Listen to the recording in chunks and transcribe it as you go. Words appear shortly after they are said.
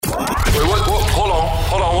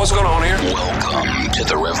what's going on here? Welcome to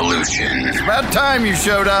the revolution. It's about time you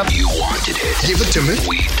showed up. You wanted it. Give it to me.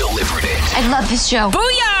 We delivered it. I love this show.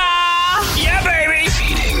 Booyah! Yeah, baby!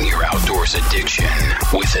 Feeding your outdoors addiction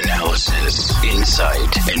with analysis,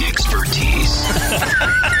 insight, and expertise.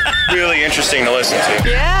 Really interesting to listen to.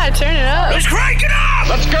 Yeah, turn it up. Let's crank it up!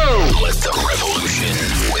 Let's go. Let the revolution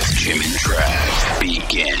with Jim and Trav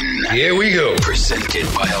begin. Here we go. Presented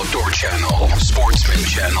by Outdoor Channel, Sportsman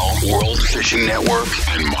Channel, World Fishing Network,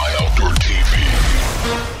 and My Outdoor TV.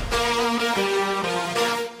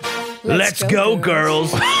 Let's go,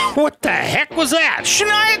 girls. What the heck was that?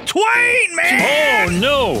 Shania Twain, man. Oh,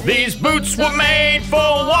 no. These boots were made for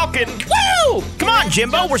walking. Woo! Come on,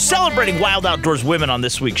 Jimbo. We're celebrating Wild Outdoors Women on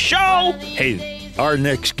this week's show. Hey, our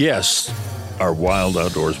next guests are Wild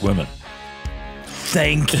Outdoors women.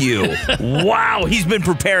 Thank you. Wow, he's been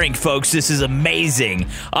preparing, folks. This is amazing.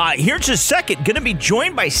 Here in just a second, going to be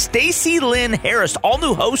joined by Stacy Lynn Harris,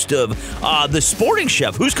 all-new host of The Sporting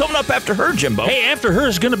Chef. Who's coming up after her, Jimbo? Hey, after her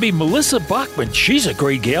is going to be Melissa Bachman. She's a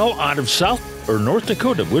great gal out of South or North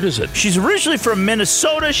Dakota. What is it? She's originally from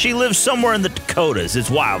Minnesota. She lives somewhere in the Dakotas. It's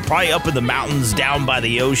wild. Probably up in the mountains, down by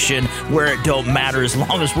the ocean, where it don't matter as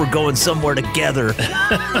long as we're going somewhere together.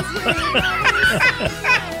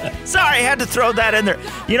 Sorry, I had to throw that in there.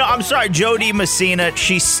 You know, I'm sorry, Jody Messina,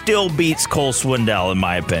 she still beats Cole Swindell, in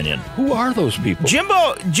my opinion. Who are those people?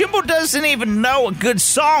 Jimbo doesn't even know a good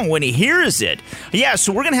song when he hears it. Yeah,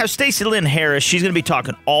 so we're going to have Stacy Lynn Harris. She's going to be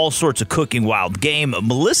talking all sorts of cooking wild game.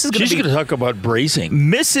 She's going to talk about braising.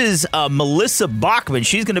 Mrs. Melissa Bachman,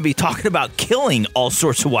 she's going to be talking about killing all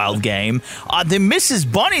sorts of wild game. Then Mrs.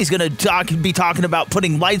 Bunny's going to be talking about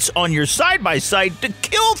putting lights on your side-by-side to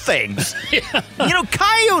kill things. Yeah. You know,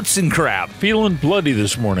 coyotes and crap. Feeling bloody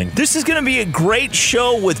this morning. This is going to be a great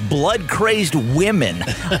show with blood-crazed women.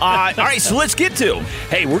 All right, so let's get to.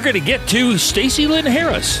 Hey, we're going to get to Stacy Lynn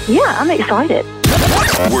Harris. Yeah, I'm excited.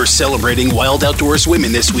 We're celebrating Wild Outdoors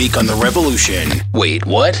Women this week on The Revolution. Wait,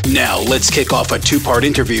 what? Now let's kick off a two-part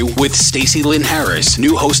interview with Stacy Lynn Harris,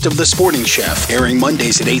 new host of The Sporting Chef, airing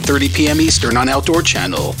Mondays at 8:30 p.m. Eastern on Outdoor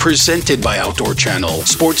Channel. Presented by Outdoor Channel,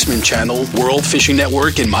 Sportsman Channel, World Fishing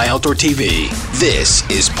Network, and My Outdoor TV. This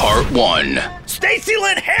is part one. Stacy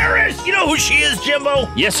Lynn Harris! You know who she is, Jimbo?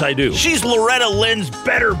 Yes, I do. She's Loretta Lynn's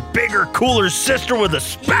better, bigger, cooler sister with a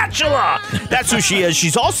spatula. That's who she is.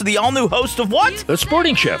 She's also the all-new host of what? The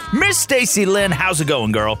Sporting Chef. Miss Stacy Lynn, how's it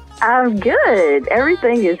going, girl? I'm good.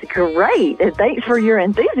 Everything is great. And thanks for your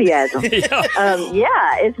enthusiasm.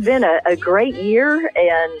 Yeah. It's been a great year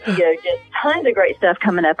and, just tons of great stuff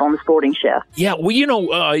coming up on The Sporting Chef. Yeah,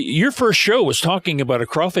 well, your first show was talking about a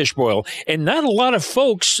crawfish boil, and not a lot of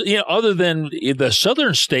folks, other than the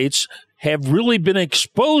southern states, have really been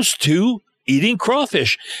exposed to eating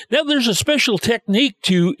crawfish. Now, there's a special technique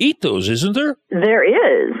to eat those, isn't there? There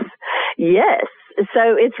is. Yes.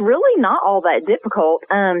 So it's really not all that difficult.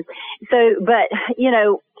 But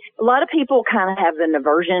a lot of people kind of have an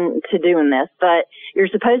aversion to doing this, but you're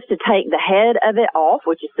supposed to take the head of it off,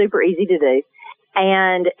 which is super easy to do,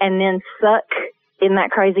 and then suck. Isn't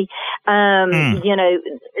that crazy? That.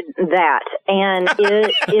 And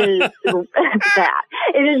it is that.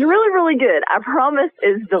 It is really, really good. I promise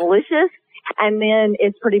it's delicious. And then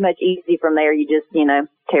it's pretty much easy from there. You just,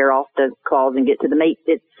 tear off the claws and get to the meat.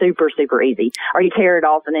 It's super, super easy. Or you tear it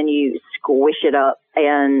off and then you squish it up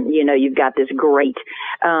and, you've got this great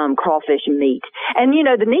crawfish meat. And,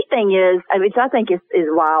 the neat thing is, which I think is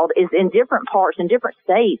wild, is in different parts, in different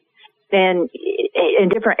states, and in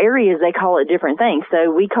different areas, they call it different things.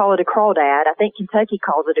 So we call it a crawdad. I think Kentucky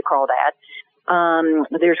calls it a crawdad.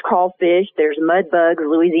 There's crawfish. There's mud bugs.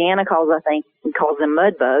 Louisiana calls them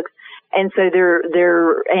mud bugs. And so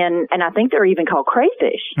and I think they're even called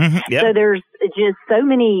crayfish. Mm-hmm, yep. So there's just so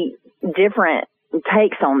many different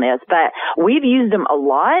takes on this, but we've used them a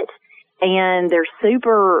lot. And they're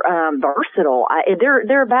super versatile.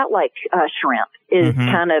 They're about like shrimp is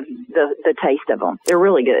kind of the taste of them. They're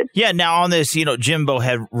really good. Yeah. Now on this, Jimbo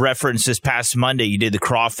had referenced this past Monday. You did the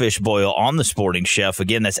crawfish boil on The Sporting Chef.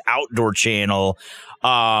 Again, that's Outdoor Channel.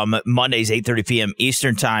 Mondays, 8:30 p.m.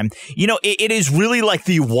 Eastern time. It is really like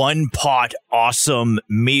the one pot awesome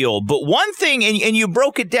meal. But one thing, and you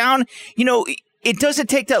broke it down, it doesn't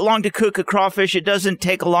take that long to cook a crawfish. It doesn't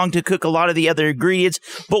take long to cook a lot of the other ingredients.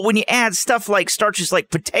 But when you add stuff like starches like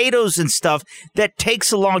potatoes and stuff, that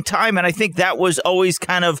takes a long time. And I think that was always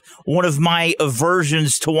kind of one of my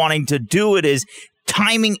aversions to wanting to do it, is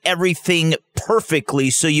timing everything perfectly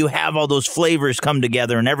so you have all those flavors come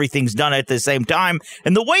together and everything's done at the same time.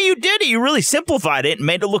 And the way you did it, you really simplified it and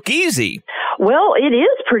made it look easy. Well, it is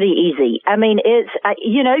pretty easy. I mean, it's,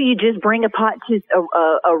 you just bring a pot to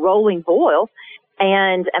a rolling boil.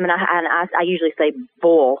 And I usually say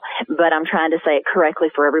boil, but I'm trying to say it correctly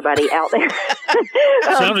for everybody out there.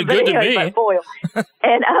 Sounded good to me. Boil.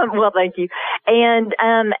 And well, thank you. And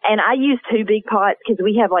I use 2 big pots because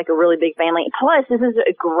we have like a really big family. Plus, this is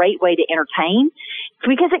a great way to entertain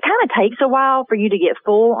because it kind of takes a while for you to get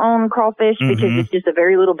full on crawfish because it's just a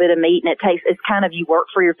very little bit of meat, and it's kind of, you work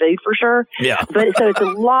for your food for sure. Yeah. But so it's a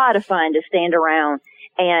lot of fun to stand around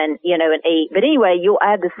and eat. But anyway, you'll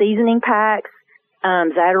add the seasoning packs.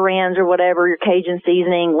 Zatarans or whatever, your Cajun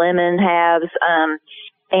seasoning, lemon halves,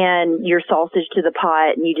 and your sausage to the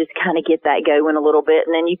pot, and you just kind of get that going a little bit,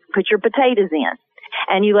 and then you put your potatoes in,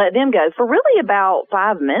 and you let them go for really about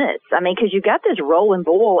 5 minutes. I mean, because you've got this roll and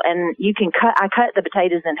boil, and you can I cut the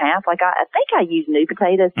potatoes in half. Like I think I use new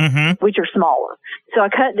potatoes, which are smaller. So I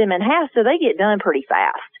cut them in half so they get done pretty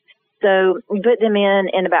fast. So you put them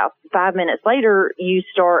in, and about 5 minutes later, you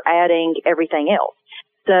start adding everything else.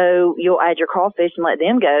 So you'll add your crawfish and let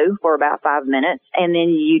them go for about 5 minutes, and then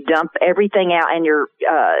you dump everything out, and your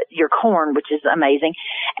corn, which is amazing,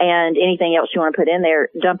 and anything else you want to put in there,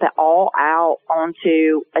 dump it all out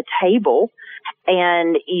onto a table,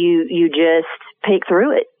 and you just pick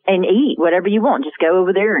through it and eat whatever you want. Just go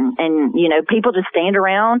over there and people just stand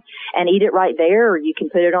around and eat it right there, or you can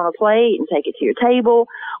put it on a plate and take it to your table,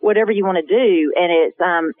 whatever you want to do. And it's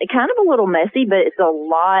kind of a little messy, but it's a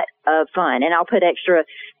lot of fun. And I'll put extra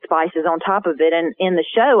spices on top of it. And in the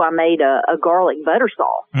show, I made a garlic butter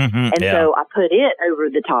sauce. So I put it over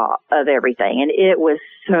the top of everything, and it was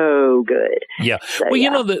so good. Yeah. So,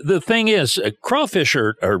 well, the thing is, crawfish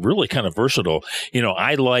are really kind of versatile.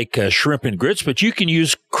 I like shrimp and grits, but you can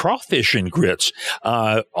use crawfish and grits.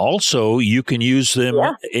 Also, you can use them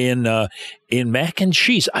in mac and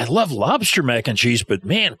cheese. I love lobster mac and cheese, but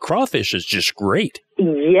man, crawfish is just great.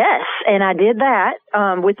 Yes, and I did that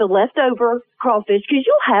with the leftover crawfish, because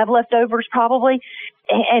you'll have leftovers probably,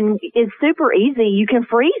 and it's super easy. You can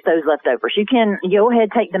freeze those leftovers. You can go ahead,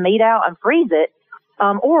 take the meat out and freeze it,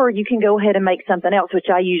 or you can go ahead and make something else, which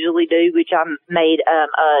I usually do, which I made a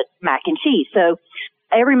mac and cheese. So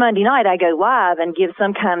every Monday night I go live and give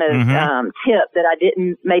some kind of tip that I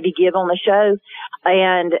didn't maybe give on the show,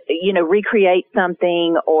 and, recreate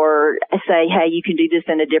something, or say, hey, you can do this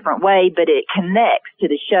in a different way, but it connects to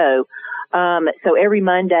the show. So every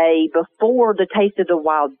Monday before the Taste of the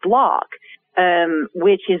Wild block,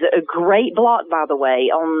 which is a great block, by the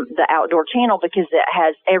way, on the Outdoor Channel, because it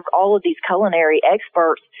has all of these culinary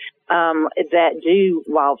experts that do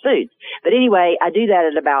wild foods. But anyway, I do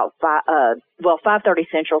that at about 5:30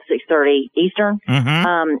 Central, 6:30 Eastern,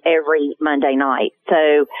 every Monday night.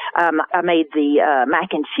 So I made the mac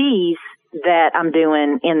and cheese that I'm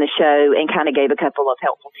doing in the show, and kind of gave a couple of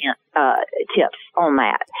helpful tips on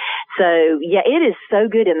that. So yeah, it is so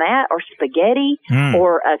good in that, or spaghetti,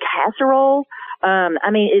 or a casserole.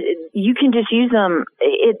 You can just use them.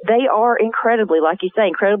 They are incredibly, like you say,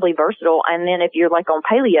 incredibly versatile. And then if you're like on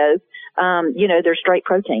paleo, they're straight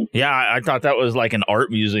protein. Yeah, I thought that was like an art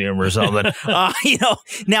museum or something.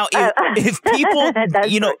 Now if people,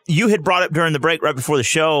 you had brought up during the break right before the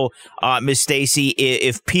show, Miss Stacy,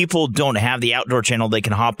 if people don't have the Outdoor Channel, they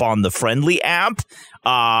can hop on the Friendly app.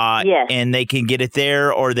 Yes. And they can get it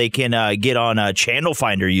there, or they can get on a channel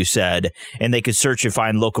finder, you said, and they can search and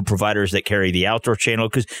find local providers that carry the Outdoor Channel,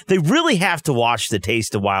 because they really have to watch the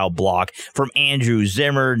Taste of Wild block from Andrew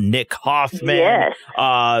Zimmer, Nick Hoffman,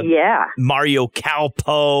 Mario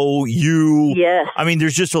Calpo, you. Yes. I mean,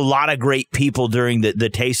 there's just a lot of great people during the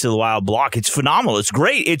Taste of the Wild block. It's phenomenal. It's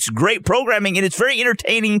great. It's great programming, and it's very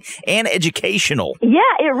entertaining and educational. Yeah,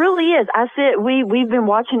 it really is. I said we've been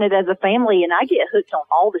watching it as a family, and I get hooked on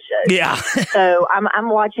all the shows. Yeah. So I'm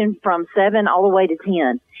watching from 7 all the way to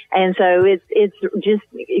 10. And so it's just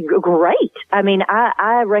great. I mean,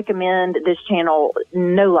 I recommend this channel,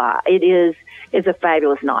 no lie. It's a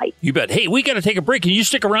fabulous night. You bet. Hey, we got to take a break. Can you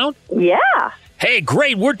stick around? Yeah. Hey,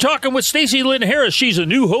 great. We're talking with Stacy Lynn Harris. She's a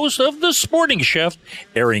new host of The Sporting Chef,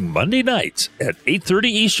 airing Monday nights at 8:30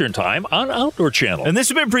 Eastern Time on Outdoor Channel. And this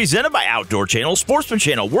has been presented by Outdoor Channel, Sportsman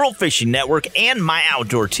Channel, World Fishing Network, and My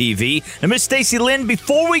Outdoor TV. And Miss Stacy Lynn,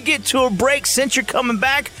 before we get to a break, since you're coming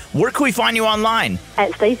back, where can we find you online?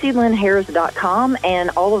 At StacyLynnHarris.com, and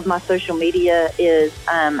all of my social media is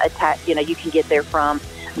attached. You can get there from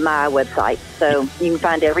my website, so you can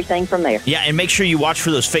find everything from there. Yeah, and make sure you watch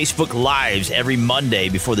for those Facebook Lives every Monday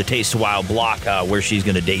before the Taste of Wild block, where she's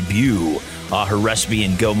going to debut her recipe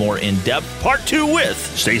and go more in depth. Part 2 with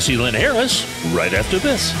Stacy Lynn Harris, right after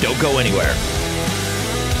this. Don't go anywhere.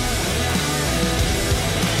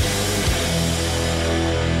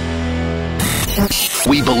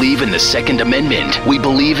 We believe in the Second Amendment. We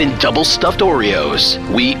believe in double stuffed Oreos.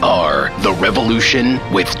 We are The Revolution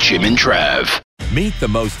with Jim and Trav. Meet the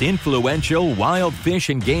most influential wild fish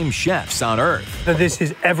and game chefs on Earth. This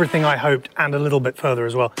is everything I hoped and a little bit further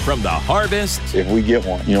as well. From the harvest. If we get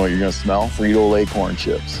one, you know what you're going to smell? Frito-Lay corn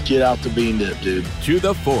chips. Get out the bean dip, dude. To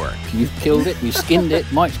the fork. You've killed it, you've skinned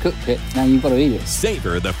it, Mike's cooked it, now you've got to eat it.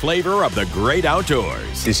 Savor the flavor of the great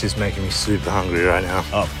outdoors. This is making me super hungry right now.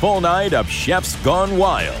 A full night of chefs gone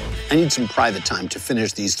wild. I need some private time to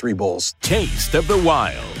finish these 3 bowls. Taste of the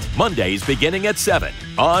Wild. Mondays beginning at 7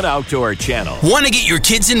 on Outdoor Channel. Want to get your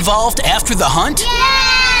kids involved after the hunt? Yay!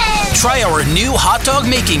 Try our new hot dog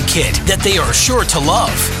making kit that they are sure to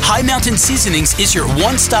love. High Mountain Seasonings is your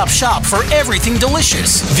one-stop shop for everything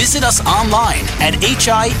delicious. Visit us online at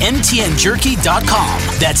himtnjerky.com.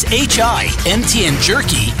 That's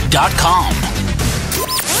himtnjerky.com.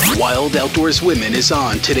 Wild Outdoors Women is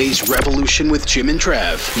on today's Revolution with Jim and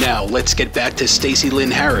Trav. Now, let's get back to Stacey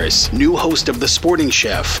Lynn Harris, new host of The Sporting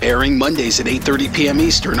Chef, airing Mondays at 8:30 p.m.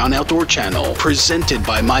 Eastern on Outdoor Channel. Presented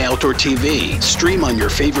by My Outdoor TV. Stream on your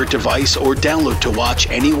favorite device or download to watch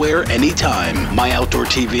anywhere, anytime. My Outdoor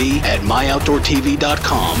TV at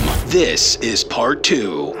myoutdoortv.com. This is part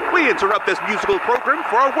 2. We interrupt this musical program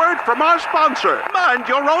for a word from our sponsor. Mind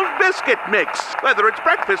your own biscuit mix. Whether it's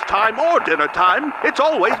breakfast time or dinner time, it's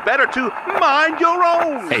always better to mind your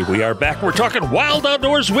own. Hey, we are back. We're talking Wild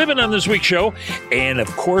Outdoors Women on this week's show. And, of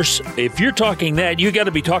course, if you're talking that, you got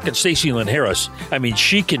to be talking Stacey Lynn Harris. I mean,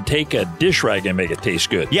 she can take a dish rag and make it taste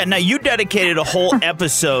good. Yeah, now you dedicated a whole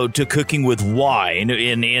episode to cooking with wine,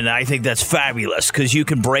 and I think that's fabulous because you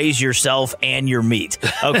can braise yourself and your meat,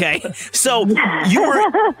 okay? So you were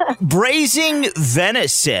braising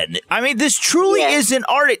venison. I mean, this truly is an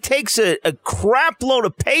art. It takes a crap load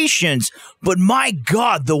of patience, but my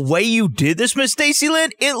God, the way you did this, Miss Stacey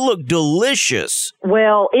Lynn, it looked delicious.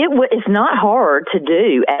 Well, it's not hard to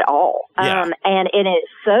do at all. Yeah. And it's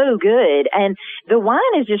so good. And the wine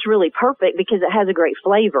is just really perfect because it has a great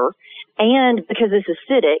flavor and because it's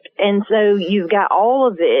acidic. And so you've got all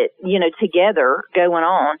of it, together going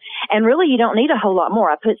on. And really, you don't need a whole lot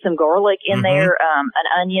more. I put some garlic in there, an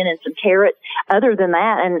onion and some carrots. Other than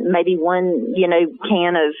that, and maybe one,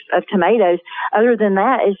 can of tomatoes. Other than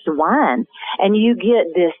that, it's wine. And you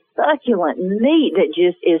get this succulent meat that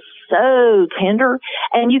just is so tender.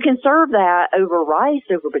 And you can serve that over rice,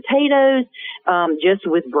 over potatoes, just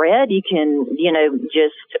with bread. You can,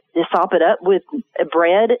 just sop it up with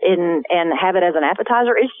bread and have it as an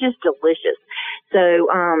appetizer. It's just delicious. So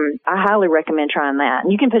I highly recommend trying that.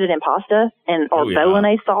 And you can put it in pasta or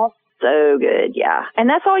bolognese sauce. So good, yeah. And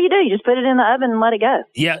that's all you do. You just put it in the oven and let it go.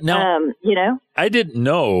 Yeah, now, I didn't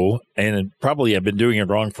know, and probably I've been doing it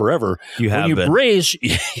wrong forever. When you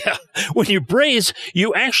braise,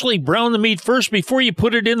 you actually brown the meat first before you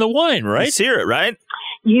put it in the wine, right? You sear it, right?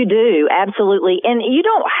 You do, absolutely. And you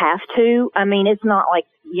don't have to. I mean, it's not like,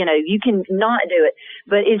 you can not do it.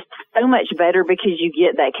 But it's so much better because you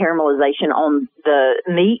get that caramelization on the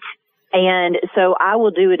meat. And so I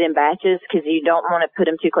will do it in batches because you don't want to put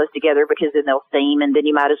them too close together because then they'll steam and then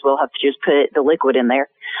you might as well have to just put the liquid in there.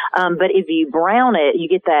 But if you brown it, you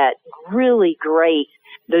get that really great,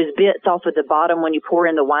 those bits off at the bottom when you pour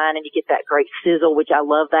in the wine and you get that great sizzle, which I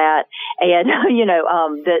love that. And,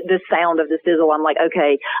 the sound of the sizzle, I'm like,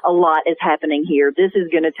 okay, a lot is happening here. This is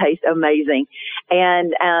going to taste amazing.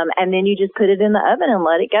 And then you just put it in the oven and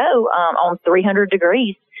let it go, on 300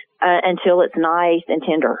 degrees. Until it's nice and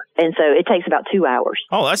tender. And so it takes about 2 hours.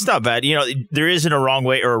 Oh, that's not bad. There isn't a wrong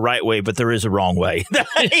way or a right way, but there is a wrong way. Well,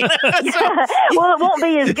 it won't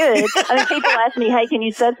be as good. I mean, people ask me, hey, can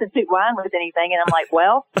you substitute wine with anything? And I'm like,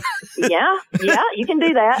 well, yeah, you can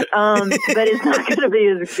do that. But it's not going to be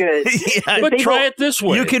as good. Yeah, but try it this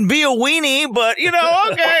way. You can be a weenie, but,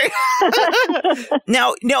 okay.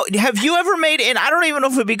 Now, have you ever made, and I don't even know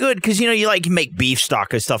if it'd be good, because, you make beef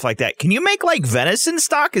stock and stuff like that. Can you make, venison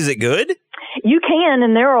stock? Is it good? You can,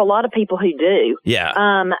 and there are a lot of people who do. Yeah.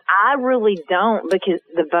 I really don't because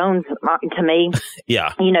the bones, to me,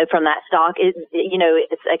 from that stock, it's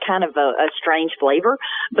a kind of a strange flavor.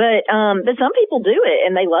 But some people do it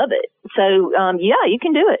and they love it. So you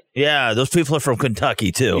can do it. Yeah, those people are from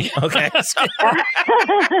Kentucky too. Okay,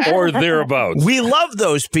 or thereabouts. We love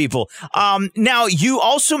those people. Now you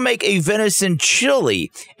also make a venison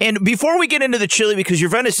chili, and before we get into the chili, because your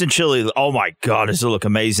venison chili, oh my God, does it look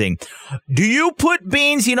amazing? Do you put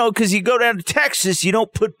beans? Because you go down to Texas, you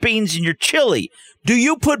don't put beans in your chili. Do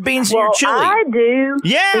you put beans in your chili? I do.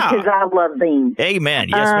 Yeah. Because I love beans. Amen.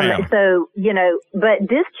 Yes, ma'am. So, but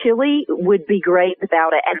this chili would be great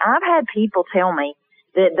without it. And I've had people tell me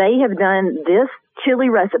that they have done this chili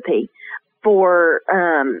recipe for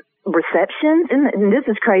receptions, and this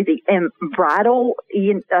is crazy, and bridal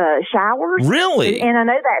showers. Really? And I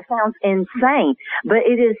know that sounds insane, but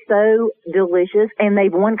it is so delicious, and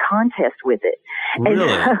they've won contests with it.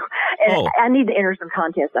 Really? And so, I need to enter some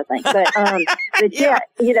contests, I think. But, but yeah,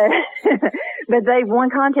 you know, but they've won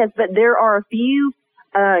contests, but there are a few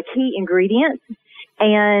key ingredients.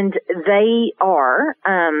 And they are,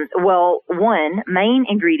 one main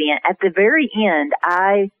ingredient. At the very end,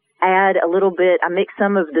 I add a little bit, I mix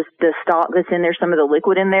some of the stock that's in there, some of the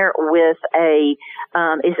liquid in there with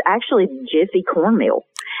it's actually Jiffy cornmeal.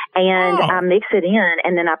 And I mix it in,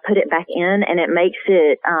 and then I put it back in, and it makes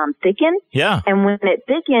it thicken. Yeah. And when it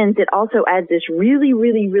thickens, it also adds this really,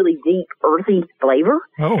 really, really deep earthy flavor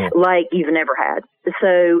like you've never had.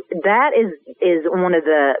 So that is one of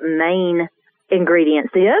the main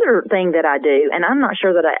ingredients. The other thing that I do, and I'm not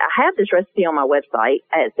sure that I have this recipe on my website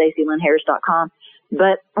at stacylynnharris.com,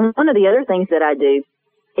 but one of the other things that I do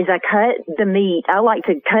is I cut the meat. I like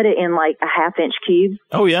to cut it in like a 1/2-inch cubes.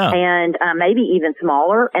 Oh, yeah. And maybe even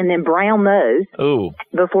smaller, and then brown those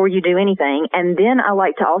before you do anything. And then I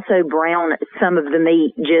like to also brown some of the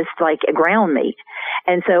meat, just like a ground meat.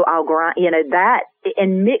 And so I'll grind, that,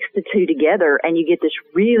 and mix the two together, and you get this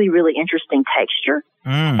really, really interesting texture.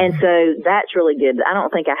 And so that's really good. I don't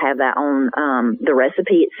think I have that on the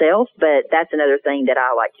recipe itself, but that's another thing that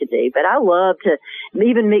I like to do. But I love to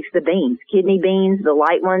even mix the beans, kidney beans, the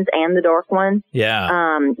light ones and the dark ones.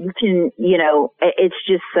 Yeah. You can, it's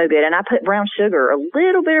just so good. And I put brown sugar, a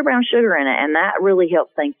little bit of brown sugar in it, and that really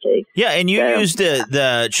helps things too. Yeah, and you use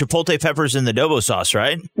the chipotle peppers in the adobo sauce,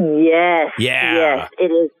 right? Yes. Yeah. Yes,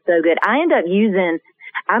 it is so good.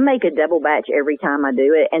 I make a double batch every time I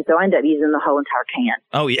do it, and so I end up using the whole entire can.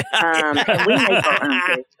 Oh, yeah. And we make our own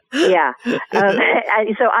too. Yeah.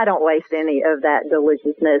 So I don't waste any of that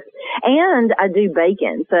deliciousness. And I do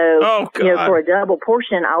bacon. So, for a double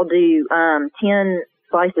portion, I'll do 10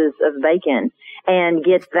 slices of bacon and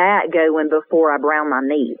get that going before I brown my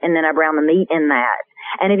meat. And then I brown the meat in that.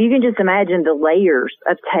 And if you can just imagine the layers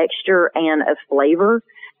of texture and of flavor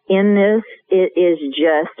in this, it is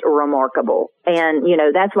just remarkable. And,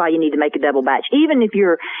 that's why you need to make a double batch. Even if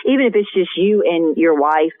it's just you and your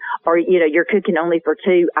wife, or, you're cooking only for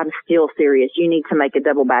two, I'm still serious. You need to make a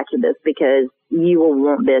double batch of this because you will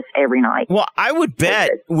want this every night. Well, I would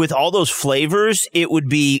bet with all those flavors, it would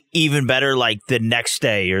be even better like the next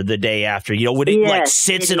day or the day after, when it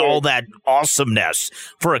sits in all that awesomeness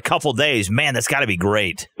for a couple days. Man, that's got to be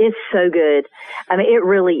great. It's so good. I mean, it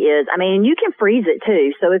really is. I mean, you can freeze it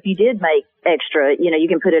too. So if you did make extra, you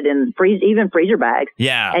can put it in freezer bags.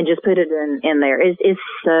 Yeah. And just put it in there. It's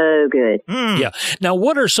so good. Yeah. Now,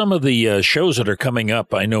 what are some of the shows that are coming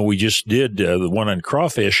up? I know we just did the one on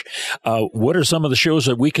crawfish. What are some of the shows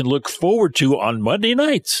that we can look forward to on Monday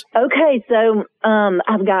nights? Okay. So,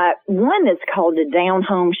 I've got one that's called the Down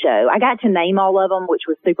Home Show. I got to name all of them, which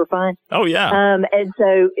was super fun. Oh, yeah. And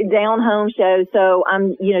so Down Home Show. So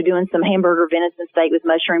I'm, doing some hamburger venison steak with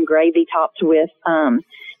mushroom gravy topped with,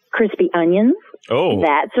 crispy onions. Oh.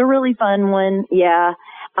 That's a really fun one. Yeah.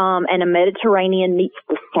 And a Mediterranean meets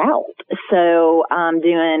the South. So I'm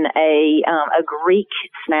doing a Greek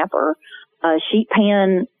snapper, sheet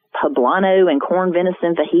pan poblano and corn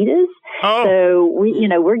venison fajitas. Oh. So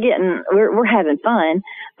we're having fun.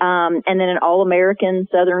 And then an all-American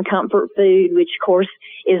Southern comfort food, which of course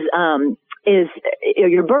is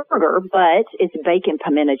your burger, but it's bacon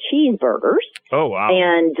pimento cheeseburgers. Oh, wow.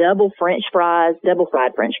 And double fried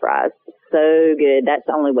French fries. So good. That's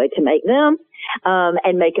the only way to make them.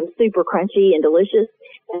 And make them super crunchy and delicious.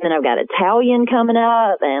 And then I've got Italian coming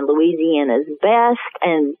up and Louisiana's best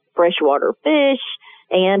and freshwater fish.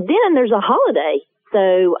 And then there's a holiday.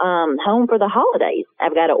 So, home for the holidays.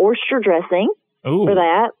 I've got an oyster dressing for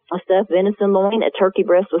that, a stuffed venison loin, a turkey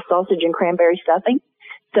breast with sausage and cranberry stuffing.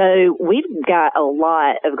 So we've got a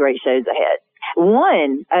lot of great shows ahead.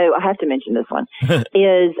 I have to mention this one,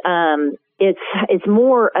 is it's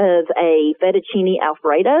more of a fettuccine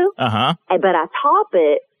Alfredo, but I top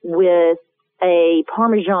it with a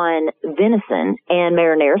Parmesan venison and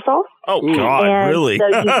marinara sauce. Oh, God, and really? So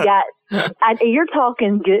you've got, you're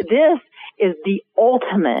talking good. This is the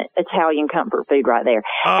ultimate Italian comfort food right there.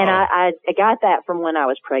 Oh. And I got that from when I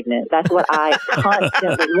was pregnant. That's what I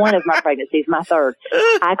constantly, one of my pregnancies, my third,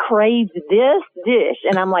 I craved this dish.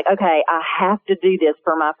 And I'm like, okay, I have to do this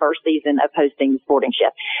for my first season of hosting The Sporting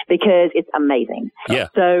Chef because it's amazing. Yeah.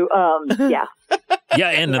 So, yeah. Yeah,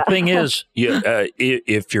 and the thing is,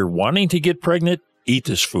 if you're wanting to get pregnant, eat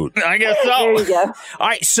this food. I guess so. There you go. All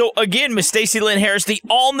right, so again, Miss Stacey Lynn Harris, the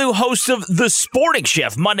all-new host of The Sporting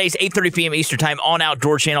Chef, Mondays, 8:30 p.m. Eastern Time on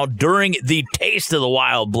Outdoor Channel during the Taste of the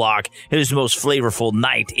Wild block. It is the most flavorful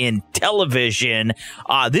night in television.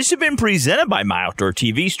 This has been presented by My Outdoor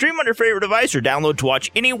TV. Stream on your favorite device or download to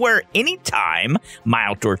watch anywhere, anytime. My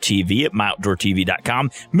Outdoor TV at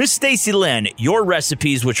myoutdoortv.com. Miss Stacey Lynn, your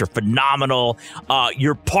recipes, which are phenomenal,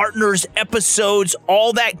 your partners' episodes,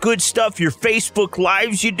 all that good stuff, your Facebook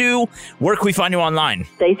Lives you do. Where can we find you online?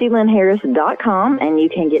 StaceyLynnHarris.com, and you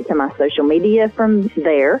can get to my social media from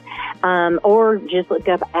there, or just look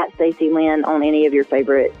up at Stacey Lynn on any of your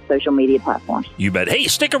favorite social media platforms. You bet. Hey,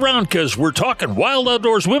 stick around because we're talking Wild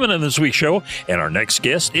Outdoors Women in this week's show, and our next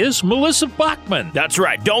guest is Melissa Bachman. That's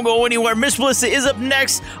right. Don't go anywhere. Miss Melissa is up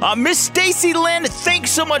next. Miss Stacey Lynn,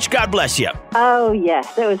 thanks so much. God bless you. Oh,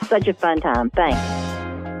 yes. It was such a fun time. Thanks.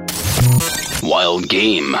 Wild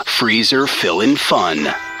game, freezer fill-in fun.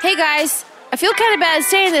 Hey guys, I feel kind of bad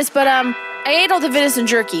saying this, but I ate all the venison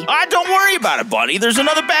jerky. Don't worry about it, buddy. There's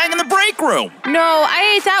another bag in the break room. No,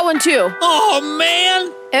 I ate that one too. Oh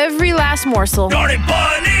man! Every last morsel. Darn it,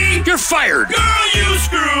 Bunny! You're fired. Girl, you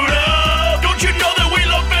screwed up. Don't you know that we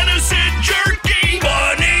love venison jerky?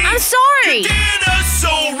 Bunny! I'm sorry. You did us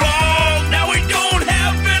so wrong. Now we don't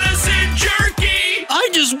have venison jerky. I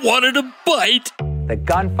just wanted a bite. The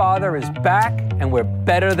Gunfather is back, and we're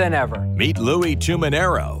better than ever. Meet Louis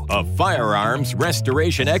Tumanero, a firearms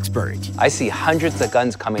restoration expert. I see hundreds of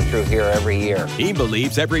guns coming through here every year. He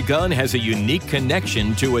believes every gun has a unique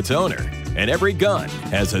connection to its owner, and every gun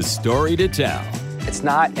has a story to tell. It's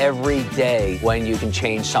not every day when you can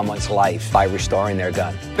change someone's life by restoring their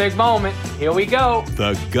gun. Big moment. Here we go.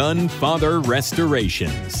 The Gunfather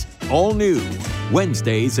Restorations. All new,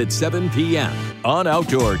 Wednesdays at 7 p.m. on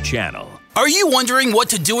Outdoor Channel. Are you wondering what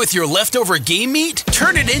to do with your leftover game meat?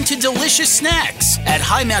 Turn it into delicious snacks. At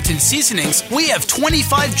High Mountain Seasonings, we have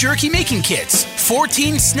 25 jerky making kits,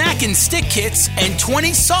 14 snack and stick kits, and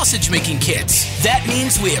 20 sausage making kits. That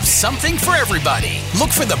means we have something for everybody.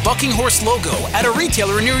 Look for the Bucking Horse logo at a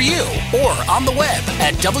retailer near you or on the web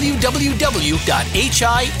at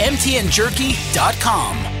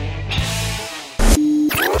www.himtnjerky.com.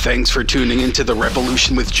 Thanks for tuning into The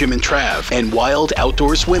Revolution with Jim and Trav and Wild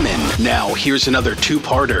Outdoors Women. Now, here's another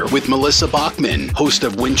two-parter with Melissa Bachman, host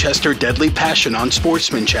of Winchester Deadly Passion on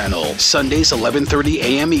Sportsman Channel, Sundays 11:30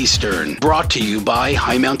 a.m. Eastern. Brought to you by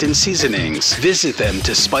High Mountain Seasonings. Visit them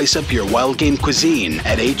to spice up your wild game cuisine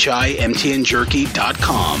at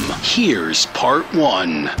himtnjerky.com. Here's part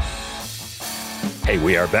one. Hey,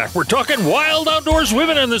 we are back. We're talking Wild Outdoors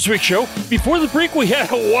Women on this week's show. Before the break, we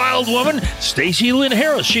had a wild woman, Stacey Lynn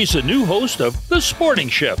Harris. She's the new host of The Sporting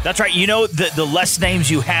Chef. That's right. You know, the less names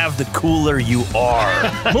you have, the cooler you are.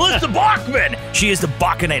 Melissa Bachman. She is the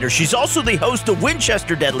Bachanator. She's also the host of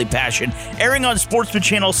Winchester Deadly Passion, airing on Sportsman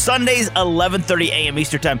Channel Sundays, 11:30 a.m.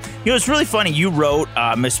 Eastern Time. You know, it's really funny. You wrote,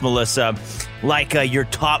 Miss Melissa, like your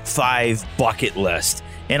top 5 bucket list.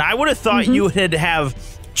 And I would have thought you would have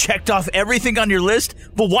checked off everything on your list,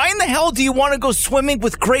 but why in the hell do you want to go swimming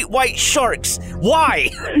with great white sharks? Why?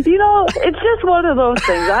 You know, it's just one of those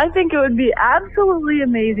things. I think it would be absolutely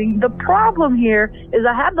amazing. The problem here is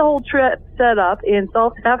I had the whole trip set up in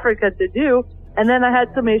South Africa to do, and then I had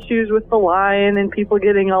some issues with the lion and people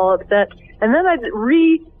getting all upset, and then I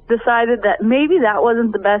decided that maybe that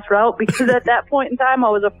wasn't the best route, because at that point in time I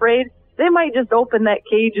was afraid they might just open that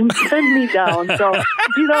cage and send me down. So,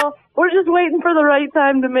 you know, we're just waiting for the right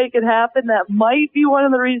time to make it happen. That might be one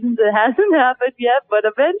of the reasons it hasn't happened yet, but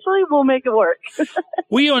eventually we'll make it work.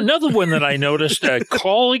 Well, another one that I noticed,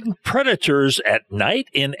 calling predators at night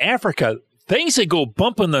in Africa. Things that go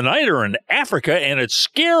bump in the night are in Africa, and it's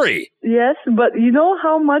scary. Yes, but you know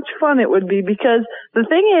how much fun it would be, because the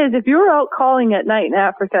thing is, if you're out calling at night in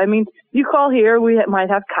Africa, I mean, you call here, we might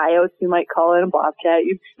have coyotes, you might call in a bobcat,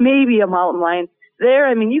 maybe a mountain lion. There,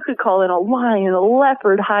 I mean, you could call in a lion, a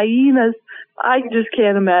leopard, hyenas. I just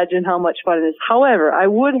can't imagine how much fun it is. However, I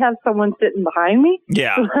would have someone sitting behind me.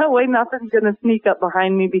 Yeah. So that way nothing's going to sneak up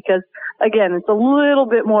behind me, because, again, it's a little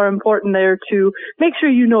bit more important there to make sure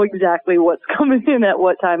you know exactly what's coming in at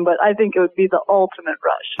what time. But I think it would be the ultimate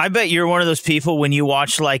rush. I bet you're one of those people, when you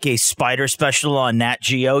watch like a spider special on Nat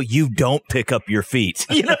Geo, you don't pick up your feet.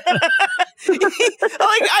 You know?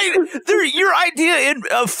 Your idea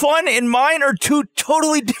of fun and mine are two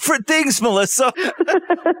totally different things, Melissa.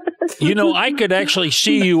 You know, I could actually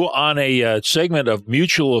see you on a segment of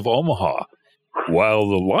Mutual of Omaha while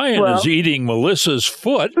the lion is eating Melissa's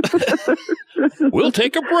foot. We'll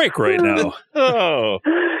take a break right now. Oh.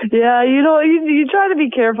 Yeah, you know, you try to be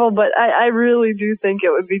careful, but I really do think it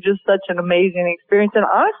would be just such an amazing experience. And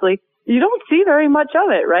honestly, you don't see very much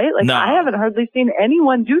of it, right? Like, No. I haven't hardly seen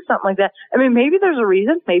anyone do something like that. I mean, maybe there's a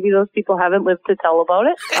reason. Maybe those people haven't lived to tell about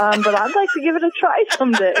it. But I'd like to give it a try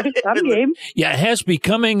someday. I'm game. Yeah, has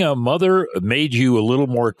becoming a mother made you a little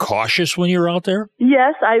more cautious when you're out there?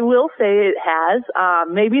 Yes, I will say it has.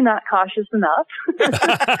 Maybe not cautious enough.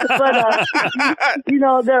 But, you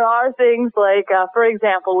know, there are things like, for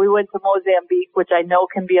example, we went to Mozambique, which I know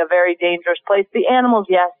can be a very dangerous place. The animals,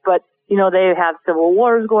 yes, but you know, they have civil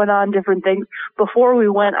wars going on, different things. Before we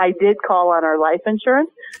went, I did call on our life insurance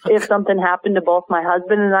if something happened to both my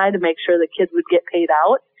husband and I to make sure the kids would get paid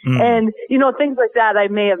out. And, you know, things like that I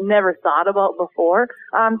may have never thought about before.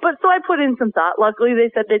 But so I put in some thought. Luckily, they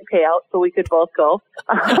said they'd pay out so we could both go.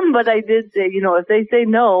 But I did say, you know, if they say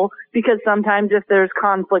no, because sometimes if there's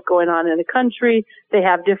conflict going on in a country, they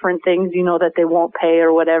have different things, you know, that they won't pay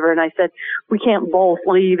or whatever. And I said, we can't both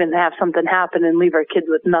leave and have something happen and leave our kids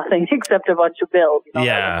with nothing except a bunch of bills. You know,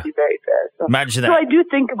 that would be very fair. So, Imagine that. So I do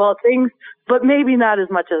think about things, but maybe not as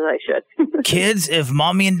much as I should. Kids, if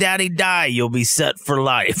mommy and daddy die, you'll be set for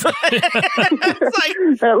life. At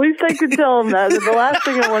least I could tell them that. The last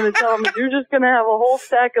thing I want to tell them is you're just going to have a whole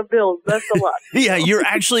stack of bills. That's a lot. Yeah, you're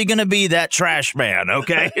actually going to be that trash man,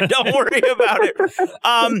 okay? Don't worry about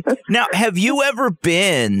it. Now, have you ever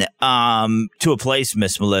been to a place,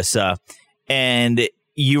 Miss Melissa, and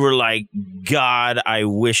you were like, God, I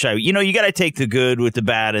wish I... You know, you got to take the good with the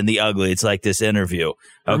bad and the ugly. It's like this interview.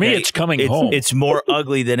 Okay? For me, it's coming home. It's more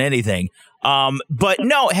ugly than anything. But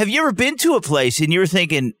no, have you ever been to a place and you're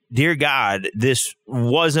thinking, dear God, this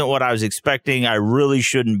wasn't what I was expecting. I really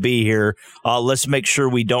shouldn't be here. Let's make sure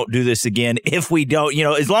we don't do this again. If we don't, you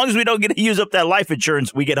know, as long as we don't get to use up that life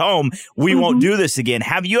insurance, we get home, we won't do this again.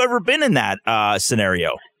 Have you ever been in that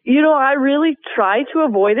scenario? You know, I really try to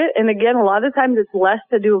avoid it. And again, a lot of times it's less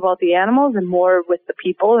to do about the animals and more with the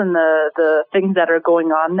people and the things that are going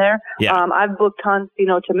on there. Yeah. I've booked hunts, you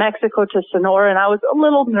know, to Mexico, to Sonora, and I was a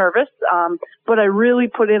little nervous. But I really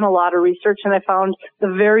put in a lot of research and I found the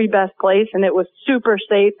very best place and it was super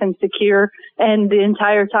safe and secure. And the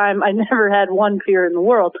entire time I never had one fear in the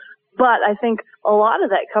world. But I think a lot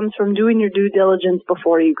of that comes from doing your due diligence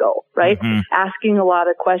before you go, right? Asking a lot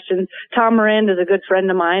of questions. Tom Miranda is a good friend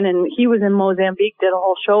of mine, and he was in Mozambique, did a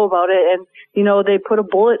whole show about it, and, you know, they put a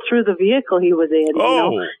bullet through the vehicle he was in, you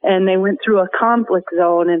know, and they went through a conflict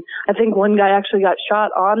zone, and I think one guy actually got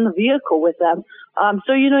shot on the vehicle with them.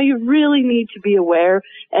 So, you know, you really need to be aware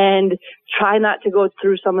and try not to go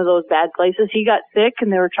through some of those bad places. He got sick,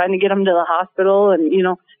 and they were trying to get him to the hospital, and, you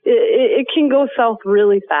know, it can go south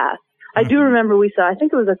really fast. I do remember we saw, I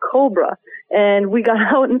think it was a cobra, and we got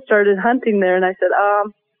out and started hunting there, and I said,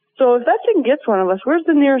 so if that thing gets one of us, where's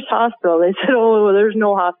the nearest hospital? They said, oh, well, there's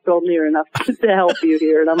no hospital near enough to help you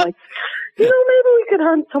here. And I'm like, you know, maybe we could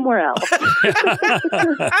hunt somewhere else.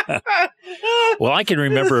 Well, I can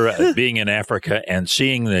remember being in Africa and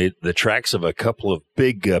seeing the tracks of a couple of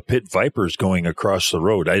big pit vipers going across the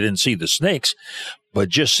road. I didn't see the snakes, but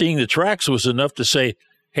just seeing the tracks was enough to say,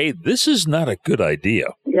 hey, this is not a good idea.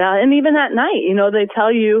 Yeah, and even at night, you know, they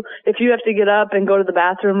tell you if you have to get up and go to the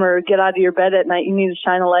bathroom or get out of your bed at night, you need to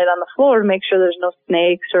shine a light on the floor to make sure there's no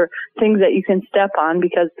snakes or things that you can step on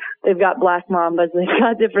because they've got black mambas, they've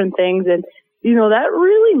got different things. And, you know, that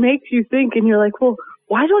really makes you think. And you're like, well,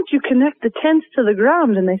 why don't you connect the tents to the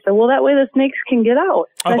ground? And they said, well, that way the snakes can get out.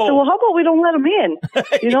 And I said, well, how about we don't let them in?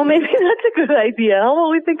 You know, maybe that's a good idea. How about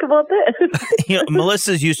we think about this? You know,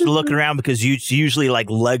 Melissa's used to looking around because it's usually like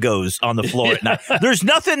Legos on the floor at night. There's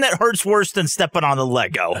nothing that hurts worse than stepping on a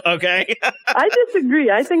Lego, okay? I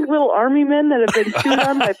disagree. I think little army men that have been chewed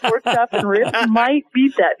on by pork chop and ribs might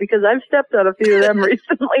beat that because I've stepped on a few of them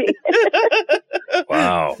recently.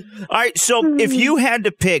 Wow. All right, so if you had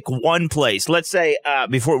to pick one place, let's say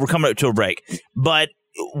before we're coming up to a break, but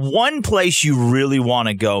one place you really want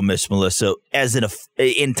to go, Miss Melissa, as an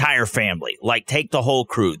entire family, like take the whole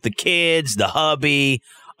crew, the kids, the hubby,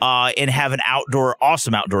 and have an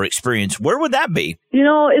awesome outdoor experience, where would that be? You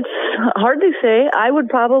know, it's hard to say. I would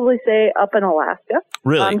probably say up in Alaska.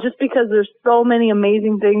 Really? Just because there's so many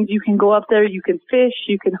amazing things. You can go up there, you can fish,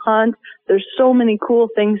 you can hunt. There's so many cool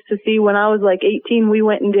things to see. When I was like 18, we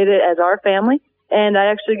went and did it as our family. And I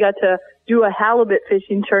actually got to do a halibut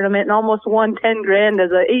fishing tournament and almost won $10,000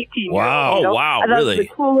 as an 18-year-old. Wow, you know? wow, and that really? was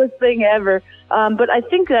the coolest thing ever. But I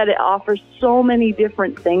think that it offers so many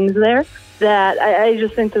different things there that I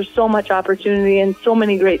just think there's so much opportunity and so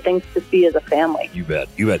many great things to see as a family. You bet.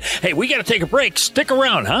 You bet. Hey, we got to take a break. Stick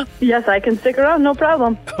around, huh? Yes, I can stick around. No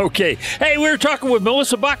problem. Okay. Hey, we were talking with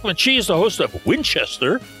Melissa Bachman. She is the host of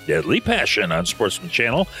Winchester, Deadly Passion on Sportsman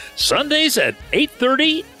Channel, Sundays at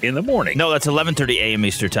 8:30 in the morning. No, that's 11:30 a.m.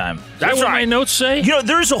 Eastern Time. I what my notes say?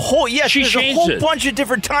 There's a whole there's a whole bunch of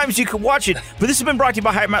different times you can watch it. But this has been brought to you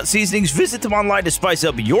by High Mountain Seasonings. Visit them online to spice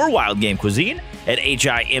up your wild game cuisine at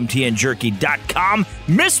HIMTNJerky.com.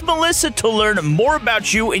 Miss Melissa to learn more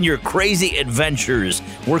about you and your crazy adventures.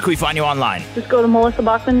 Where can we find you online? Just go to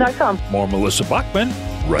melissabachman.com. More Melissa Bachman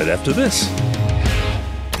right after this.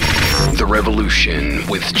 The Revolution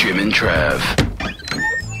with Jim and Trav.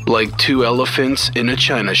 Like two elephants in a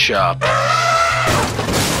china shop.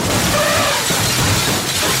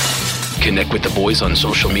 Connect with the boys on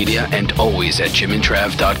social media and always at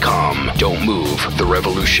jimandtrav.com. Don't move. The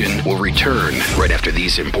Revolution will return right after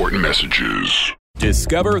these important messages.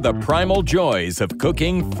 Discover the primal joys of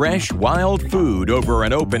cooking fresh, wild food over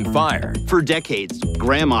an open fire. For decades,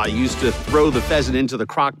 Grandma used to throw the pheasant into the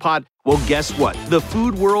crock pot. Well, guess what? The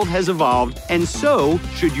food world has evolved, and so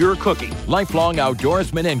should your cooking. Lifelong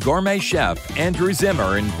outdoorsman and gourmet chef Andrew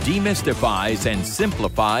Zimmern demystifies and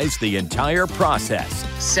simplifies the entire process.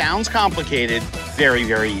 Sounds complicated, very,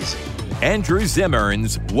 very easy. Andrew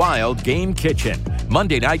Zimmern's Wild Game Kitchen,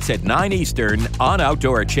 Monday nights at 9 Eastern on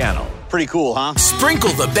Outdoor Channel. Pretty cool, huh? Sprinkle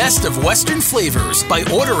the best of Western flavors by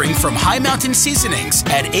ordering from High Mountain Seasonings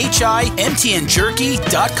at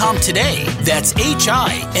HIMTNJerky.com today. That's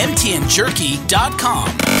HIMTNJerky.com.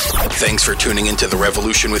 Thanks for tuning into The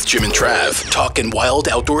Revolution with Jim and Trav, talking wild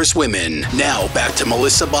outdoors women. Now back to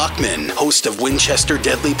Melissa Bachman, host of Winchester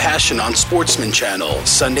Deadly Passion on Sportsman Channel,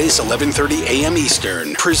 Sundays 11:30 a.m.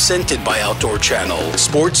 Eastern, presented by Outdoor Channel,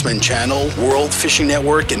 Sportsman Channel, World Fishing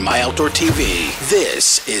Network, and My Outdoor TV.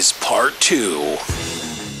 This is Part 2.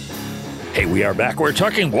 Hey, we are back. We're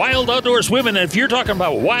talking wild outdoors women. And if you're talking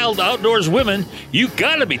about wild outdoors women, you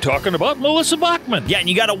got to be talking about Melissa Bachman. Yeah, and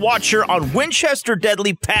you got to watch her on Winchester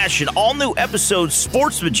Deadly Passion. All new episodes,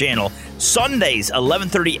 Sportsman Channel, Sundays,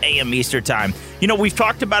 11:30 a.m. Eastern Time. We've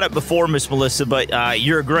talked about it before, Miss Melissa, but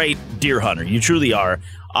you're a great deer hunter. You truly are.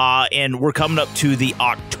 And we're coming up to the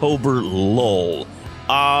October lull.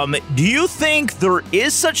 Do you think there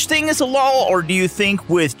is such thing as a lull, or do you think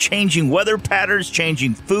with changing weather patterns,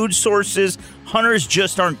 changing food sources, hunters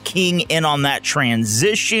just aren't keying in on that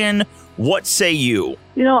transition? What say you?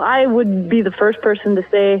 I would be the first person to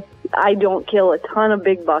say I don't kill a ton of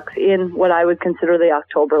big bucks in what I would consider the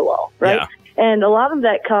October lull, right? Yeah. And a lot of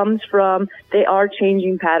that comes from they are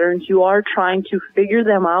changing patterns. You are trying to figure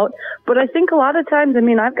them out. But I think a lot of times,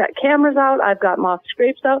 I've got cameras out. I've got mock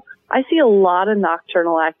scrapes out. I see a lot of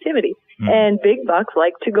nocturnal activity. And big bucks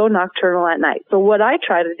like to go nocturnal at night. So what I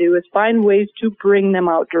try to do is find ways to bring them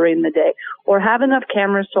out during the day or have enough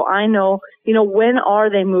cameras so I know, when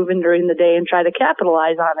are they moving during the day and try to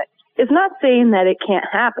capitalize on it. It's not saying that it can't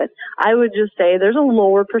happen. I would just say there's a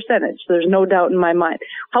lower percentage. There's no doubt in my mind.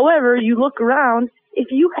 However, you look around,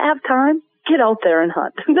 if you have time, get out there and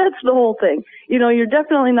hunt. That's the whole thing. You're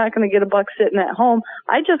definitely not going to get a buck sitting at home.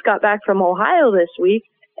 I just got back from Ohio this week,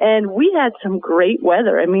 and we had some great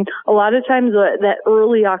weather. A lot of times that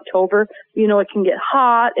early October, it can get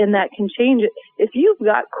hot and that can change it. If you've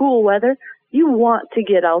got cool weather, you want to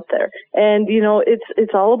get out there. And,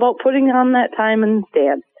 it's all about putting on that time in the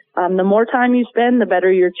stand. The more time you spend, the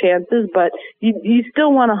better your chances, but you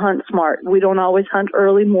still want to hunt smart. We don't always hunt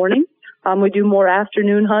early morning. We do more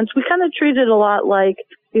afternoon hunts. We kind of treat it a lot like,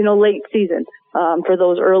 late season. For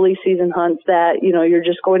those early season hunts that, you're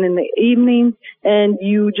just going in the evening and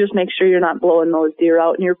you just make sure you're not blowing those deer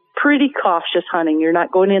out and you're pretty cautious hunting. You're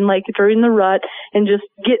not going in like during the rut and just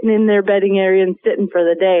getting in their bedding area and sitting for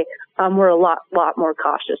the day. We're a lot more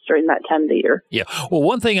cautious during that time of the year. Yeah. Well,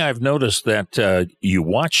 one thing I've noticed that you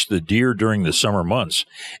watch the deer during the summer months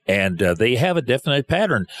and they have a definite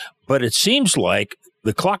pattern, but it seems like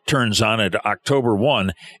the clock turns on at October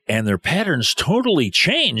 1 and their patterns totally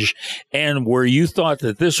change. And where you thought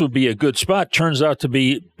that this would be a good spot turns out to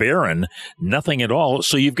be barren, nothing at all.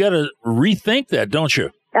 So you've got to rethink that, don't you?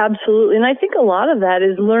 Absolutely. And I think a lot of that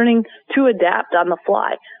is learning to adapt on the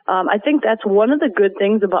fly. I think that's one of the good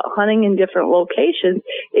things about hunting in different locations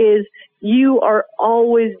is you are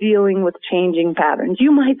always dealing with changing patterns.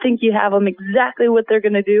 You might think you have them exactly what they're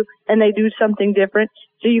going to do and they do something different.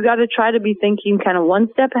 So you got to try to be thinking kind of one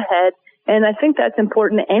step ahead. And I think that's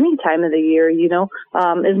important any time of the year,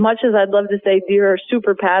 as much as I'd love to say deer are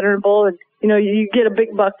super patternable and, you get a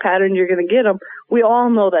big buck pattern, you're going to get them. We all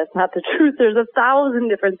know that's not the truth. There's 1,000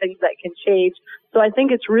 different things that can change. So I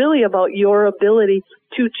think it's really about your ability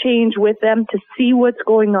to change with them, to see what's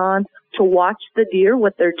going on, to watch the deer,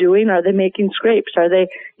 what they're doing. Are they making scrapes? Are they,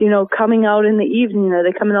 coming out in the evening? Are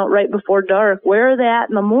they coming out right before dark? Where are they at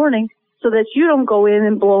in the morning? so that you don't go in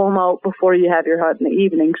and blow them out before you have your hunt in the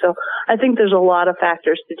evening. So I think there's a lot of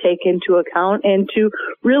factors to take into account and to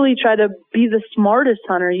really try to be the smartest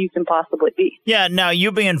hunter you can possibly be. Yeah, now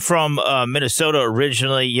you being from Minnesota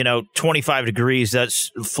originally, 25 degrees,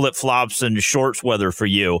 that's flip-flops and shorts weather for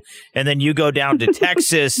you. And then you go down to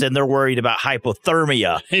Texas and they're worried about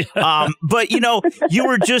hypothermia. But, you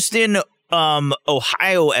were just in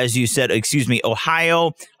Ohio, as you said,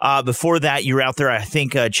 Ohio. Before that, you were out there, I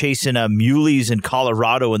think, chasing muleys in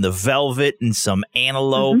Colorado in the velvet and some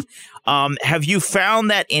antelope. Mm-hmm. Have you found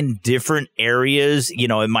that in different areas,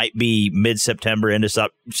 it might be mid-September, into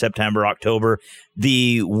September, October,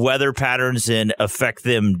 the weather patterns and affect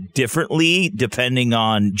them differently depending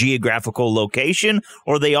on geographical location,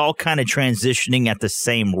 or are they all kind of transitioning at the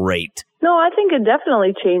same rate? No, I think it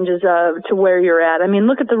definitely changes to where you're at. I mean,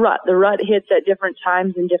 look at the rut. The rut hits at different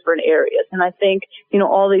times in different areas. And I think,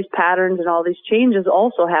 all these patterns and all these changes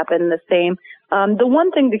also happen the same. The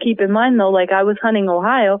one thing to keep in mind, though, like I was hunting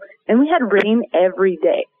Ohio, and we had rain every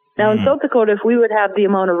day. Now, in South Dakota, if we would have the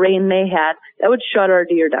amount of rain they had, that would shut our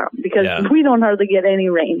deer down because we don't hardly get any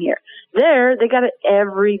rain here. There, they got it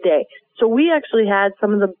every day. So we actually had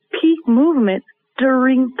some of the peak movement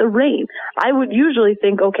during the rain. I would usually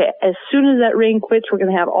think, okay, as soon as that rain quits, we're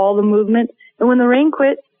going to have all the movement. And when the rain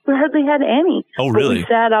quit, we hardly had any. Oh, really? But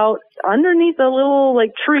we sat out underneath a little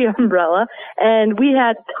tree umbrella, and we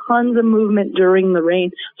had tons of movement during the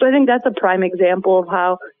rain. So I think that's a prime example of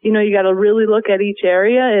how, you got to really look at each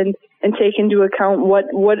area and take into account what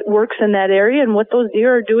works in that area and what those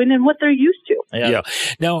deer are doing and what they're used to. Yeah.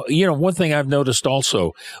 Now, one thing I've noticed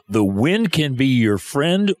also, the wind can be your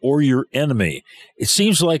friend or your enemy. It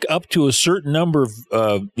seems like up to a certain number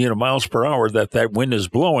of, miles per hour that wind is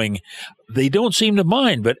blowing, they don't seem to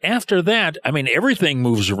mind. But after that, everything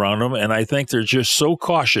moves around them, and I think they're just so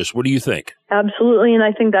cautious. What do you think? Absolutely, and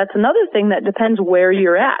I think that's another thing that depends where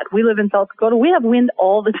you're at. We live in South Dakota. We have wind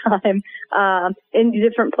all the time. In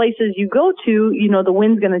different places you go to, the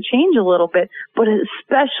wind's going to change a little bit, but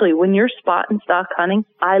especially when you're spot and stock hunting,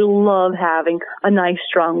 I love having a nice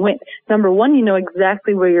strong wind. Number one, you know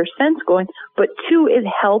exactly where your scent's going, but two, it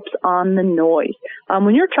helps on the noise.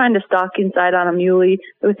 When you're trying to stalk inside on a muley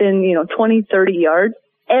within, 20, 30 yards,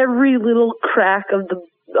 every little crack of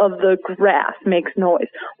the grass makes noise.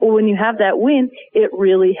 Well, when you have that wind, it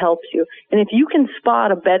really helps you. And if you can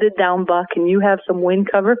spot a bedded down buck and you have some wind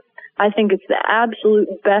cover, I think it's the absolute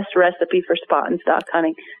best recipe for spot and stock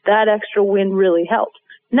hunting. That extra wind really helps.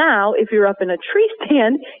 Now, if you're up in a tree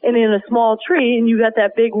stand and in a small tree and you got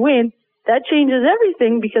that big wind, that changes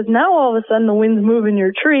everything because now all of a sudden the wind's moving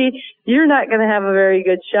your tree. You're not going to have a very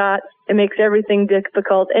good shot. It makes everything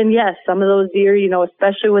difficult. And yes, some of those deer,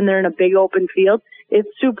 especially when they're in a big open field, it's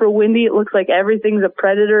super windy. It looks like everything's a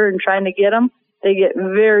predator and trying to get them. They get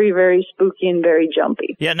very, very spooky and very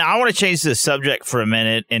jumpy. Yeah, now I want to change the subject for a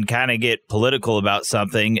minute and kind of get political about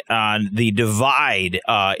something on the divide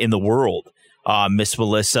in the world. Miss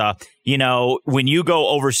Melissa, when you go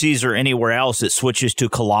overseas or anywhere else, it switches to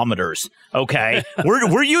kilometers. Okay,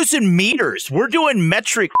 we're using meters. We're doing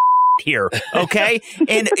metric here. Okay,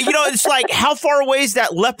 and it's like, how far away is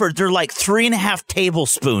that leopard? They're like 3.5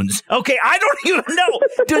 tablespoons. Okay, I don't even know.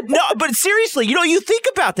 Dude, no, but seriously, you think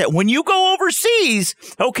about that when you go overseas.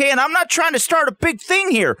 Okay, and I'm not trying to start a big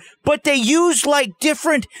thing here, but they use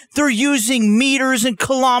they're using meters and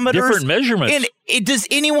kilometers, different measurements. And does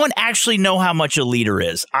anyone actually know how much a liter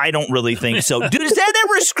is? I don't really think so. Does that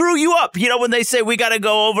ever screw you up? When they say we got to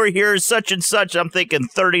go over here such and such, I'm thinking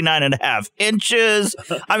 39.5 inches.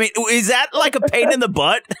 Is that like a pain in the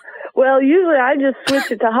butt? Well, usually I just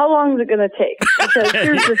switch it to how long is it going to take? Because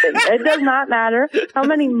here's the thing. It does not matter how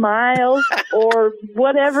many miles or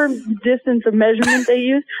whatever distance of measurement they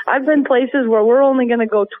use. I've been places where we're only going to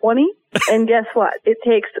go 20, and guess what? It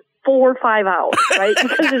takes 4 or 5 hours, right?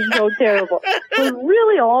 Because it's so terrible. So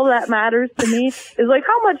really all that matters to me is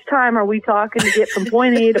how much time are we talking to get from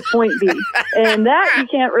point A to point B? And that you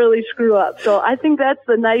can't really screw up. So I think that's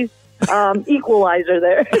the nice equalizer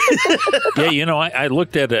there. Yeah, I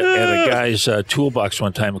looked at a guy's toolbox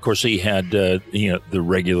one time. Of course, he had the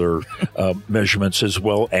regular measurements as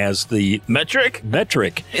well as the metric.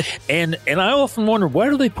 And I often wonder, why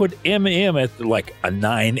do they put MM at a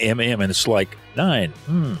 9 mm, and it's like 9.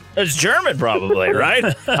 It's German, probably, right?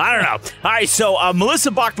 I don't know. All right, so Melissa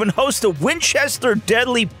Bachman, host of Winchester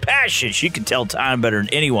Deadly Passion. She can tell time better than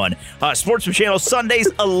anyone. Sportsman Channel, Sundays,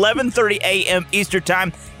 11:30 a.m. Eastern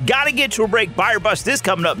Time. Gotta to get to a break. Buy or Bust is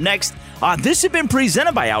coming up next. This has been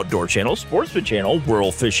presented by Outdoor Channel, Sportsman Channel,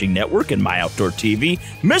 World Fishing Network, and My Outdoor TV.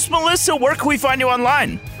 Miss Melissa, where can we find you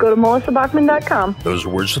online? Go to melissabachman.com. Those are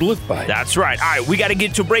words to live by. That's right. All right, we got to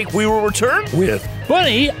get to a break. We will return with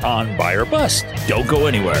Bunny on Buy or Bust. Don't go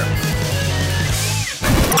anywhere.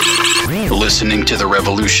 Listening to The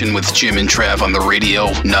Revolution with Jim and Trav on the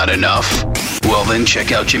radio, not enough? Well, then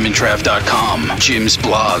check out jimandtrav.com. Jim's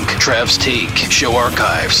blog, Trav's Take, show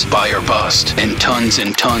archives, Buy or Bust, and tons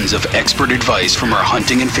of expert advice from our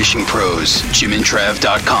hunting and fishing pros.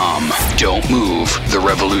 jimandtrav.com. Don't move. The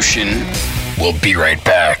Revolution. We'll be right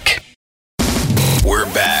back. We're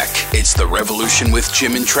back. It's The Revolution with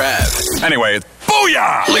Jim and Trav. Anyway,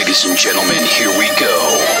 booyah! Ladies and gentlemen, here we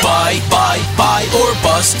go. Buy or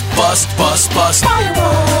bust. Buy or bust.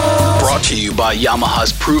 Brought to you by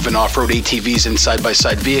Yamaha's proven off-road ATVs and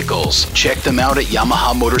side-by-side vehicles. Check them out at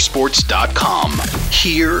YamahaMotorsports.com.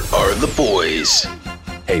 Here are the boys.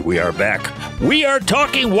 Hey, we are back. We are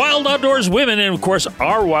talking wild outdoors women, and of course,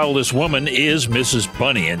 our wildest woman is Mrs.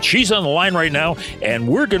 Bunny, and she's on the line right now, and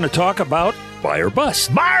we're going to talk about Buy or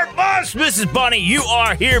Bust. Buy or Bust, Mrs. Bunny. You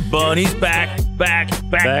are here. Bunny's back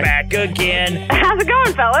again. How's it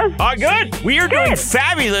going, fellas? Good. We are doing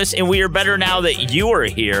fabulous, and we are better now that you are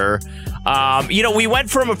here. We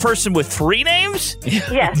went from a person with 3 names.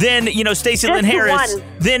 Yes. Then, Stacey Lynn Harris. One.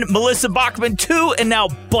 Then Melissa Bachman 2, and now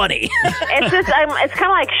Bunny. It's just, it's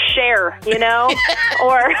kind of like Cher,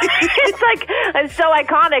 or it's so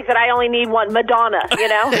iconic that I only need one. Madonna,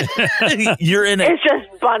 It's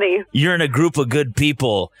just Bunny. You're in a group of good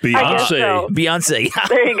people. Beyonce.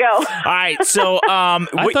 There you go. All right, so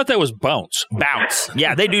I thought that was Bounce. Bounce.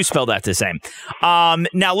 Yeah, they do spell that the same.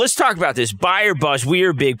 Now let's talk about this. Buy or Bust. We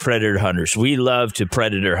are big predator hunters. We love to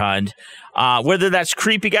predator hunt. Whether that's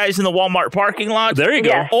creepy guys in the Walmart parking lot. There you go.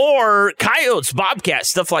 Yes. Or coyotes, bobcats,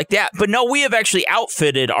 stuff like that. But no, we have actually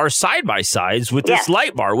outfitted our side-by-sides with this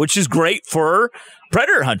light bar, which is great for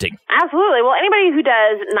predator hunting. Absolutely. Well, anybody who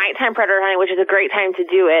does nighttime predator hunting, which is a great time to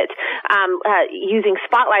do it, using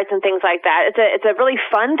spotlights and things like that, it's a really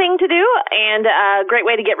fun thing to do and a great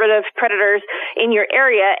way to get rid of predators in your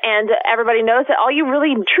area. And everybody knows that all you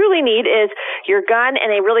really truly need is your gun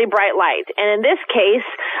and a really bright light. And in this case,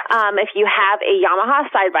 if you have a Yamaha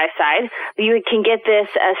side-by-side, you can get this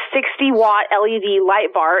 60-watt LED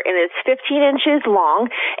light bar, and it's 15 inches long,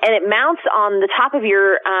 and it mounts on the top of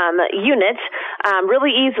your unit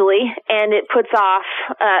really easily, and it puts off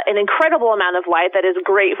an incredible amount of light that is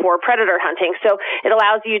great for predator hunting. So it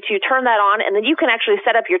allows you to turn that on, and then you can actually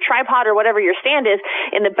set up your tripod or whatever your stand is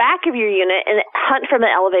in the back of your unit and hunt from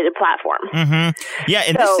an elevated platform. Mm-hmm. Yeah,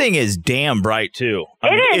 and this thing is damn bright, too.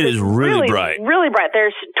 It is really bright. Really bright.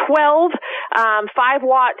 There's 12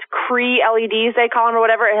 5-watt Cree LEDs, they call them, or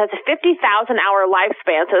whatever. It has a 50,000-hour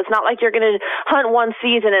lifespan, so it's not like you're going to hunt one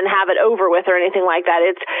season and have it over with or anything like that.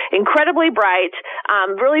 It's incredibly bright,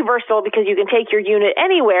 really versatile because you can take your unit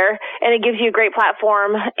anywhere, and it gives you a great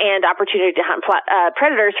platform and opportunity to hunt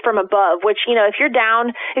predators from above, which, if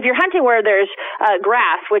you're hunting where there's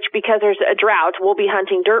grass, which because there's a drought, we'll be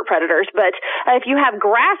hunting dirt predators, but if you have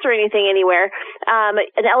grass or anything anywhere,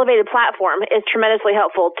 an elevated platform is tremendously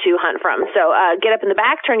helpful to hunt from. So get up in the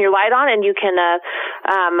back, turn your light on, and you can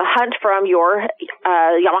hunt from your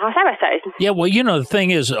Yamaha side-by-side. Yeah, well, the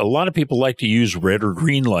thing is, a lot of people like to use red or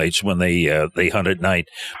green lights when they hunt at night.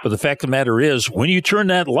 But the fact of the matter is, when you turn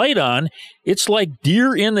that light on, it's like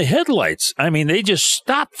deer in the headlights. I mean, they just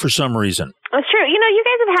stop for some reason. That's true. You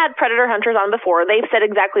guys have had predator hunters on before. They've said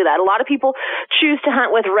exactly that. A lot of people choose to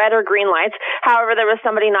hunt with red or green lights. However, there was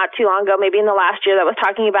somebody not too long ago, maybe in the last year, that was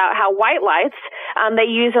talking about how white lights, they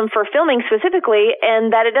use them for filming specifically,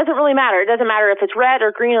 and that it doesn't really matter. It doesn't matter if it's red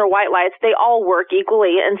or green or white lights. They all work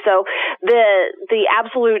equally. And so the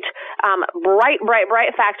absolute bright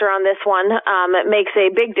factor on this one makes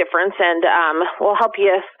a big difference and will help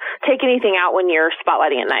you take anything out when you're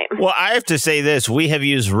spotlighting at night. Well, I have to say this. We have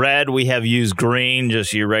used red. We have used green,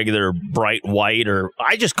 just your regular bright white, or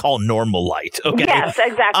I just call normal light. Okay. Yes,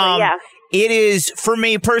 exactly. Yeah. It is, for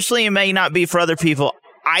me personally, it may not be for other people.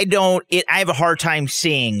 I have a hard time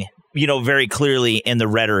seeing, very clearly in the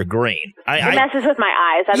red or green. It messes with my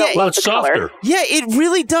eyes. I don't love the color. Yeah, it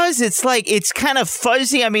really does. It's it's kind of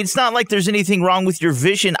fuzzy. I mean, it's not like there's anything wrong with your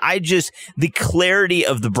vision. The clarity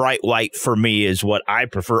of the bright white for me is what I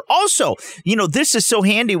prefer. Also, this is so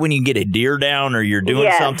handy when you get a deer down or you're doing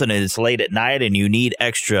something and it's late at night and you need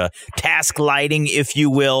extra task lighting, if you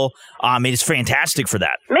will. It's fantastic for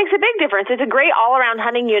that. Makes a big difference. It's a great all-around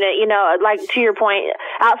hunting unit. Like to your point,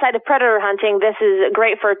 outside of predator hunting, this is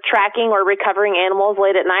great for trap tracking or recovering animals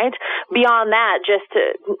late at night. Beyond that, just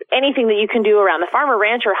anything that you can do around the farm or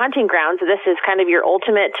ranch or hunting grounds, this is kind of your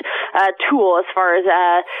ultimate tool as far as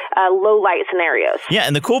low light scenarios. Yeah,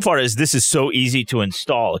 and the cool part is this is so easy to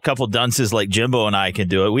install. A couple dunces like Jimbo and I can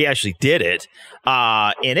do it. We actually did it,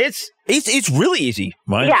 and it's really easy.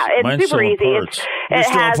 It's super easy. It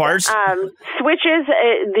has switches.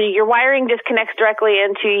 Your wiring just connects directly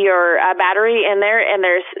into your battery in there, and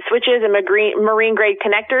there's switches and marine grade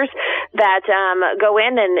connectors that go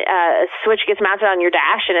in, and a switch gets mounted on your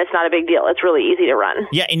dash, and it's not a big deal. It's really easy to run.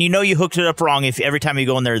 Yeah, and you hooked it up wrong if every time you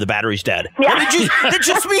go in there the battery's dead. Yeah, that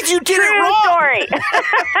just means you did it wrong. Story.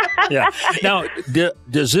 Yeah. Now,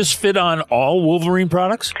 does this fit on all Wolverine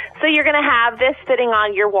products? So you're going to have this fitting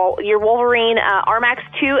on your Wolverine RMAX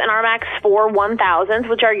 2 and RMAX 4 1000s,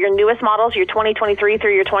 which are your newest models, your 2023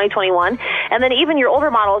 through your 2021, and then even your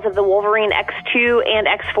older models of the Wolverine X2 and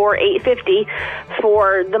X4 850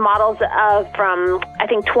 for the models from, I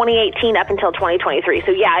think, 2018 up until 2023.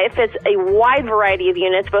 So yeah, it fits a wide variety of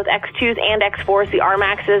units, both X2s and X4s, the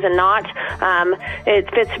RMAXs and not. It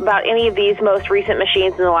fits about any of these most recent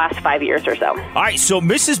machines in the last 5 years or so. All right, so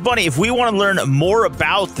Mrs. Bunny, if we want to learn more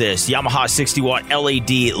about this Yamaha 60-watt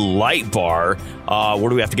LED light bar, where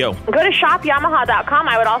do we have to go? Go to shopyamaha.com.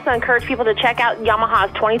 I would also encourage people to check out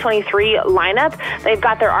Yamaha's 2023 lineup. They've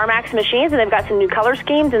got their RMAX machines, and they've got some new color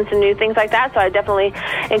schemes and some new things like that. So I definitely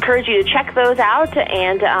encourage you to check those out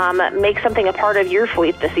and make something a part of your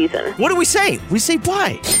fleet this season. What do we say? We say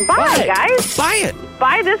buy. Buy, guys. Buy it.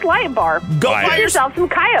 Buy this light bar. Go buy yourself some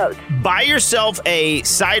coyotes. Buy yourself a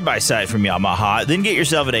side-by-side from Yamaha, then get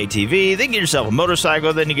yourself an ATV, then get yourself a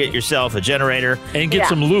motorcycle, then you get yourself a generator. And get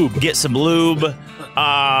some lube. Get some lube.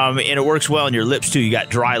 And it works well on your lips, too. You got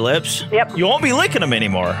dry lips. Yep. You won't be licking them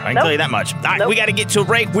anymore. I can tell you that much. All right, we got to get to a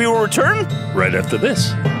break. We will return right after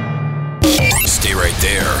this. Stay right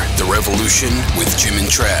there. The Revolution with Jim and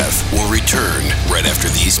Trav will return right after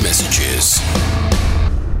these messages.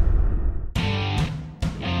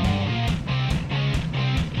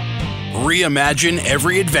 Reimagine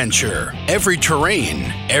every adventure, every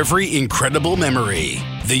terrain, every incredible memory.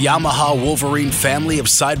 The Yamaha Wolverine family of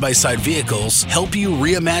side-by-side vehicles help you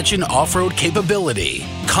reimagine off-road capability,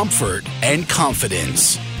 comfort, and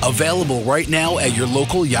confidence. Available right now at your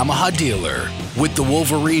local Yamaha dealer. With the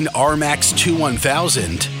Wolverine RMAX 2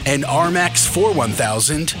 1000 and RMAX 4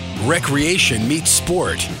 1000, recreation meets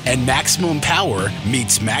sport, and maximum power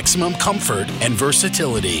meets maximum comfort and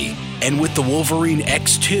versatility. And with the Wolverine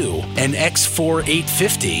X2 and X4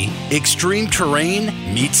 850, extreme terrain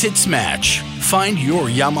meets its match. Find your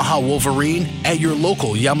Yamaha Wolverine at your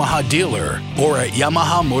local Yamaha dealer or at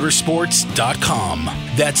YamahaMotorsports.com.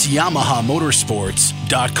 That's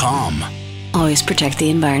YamahaMotorsports.com. Always protect the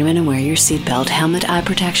environment and wear your seatbelt, helmet, eye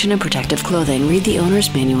protection, and protective clothing. Read the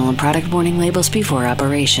owner's manual and product warning labels before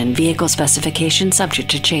operation. Vehicle specifications subject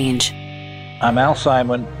to change. I'm Al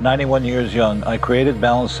Simon, 91 years young. I created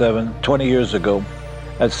Balance 7 20 years ago.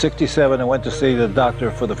 At 67, I went to see the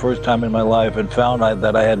doctor for the first time in my life and found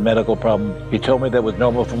that I had medical problems. He told me that was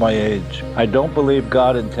normal for my age. I don't believe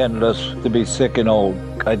God intended us to be sick and old.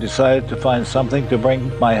 I decided to find something to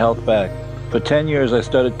bring my health back. For 10 years, I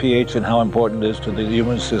studied pH and how important it is to the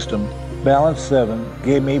human system. Balance 7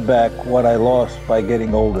 gave me back what I lost by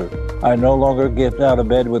getting older. I no longer get out of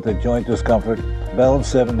bed with a joint discomfort. Balance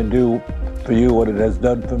 7 can do for you what it has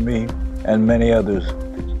done for me and many others.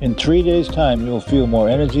 In 3 days' time, you'll feel more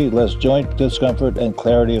energy, less joint discomfort, and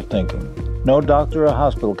clarity of thinking. No doctor or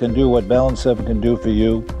hospital can do what Balance 7 can do for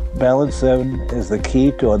you. Balance 7 is the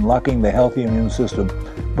key to unlocking the healthy immune system.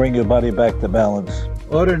 Bring your body back to balance.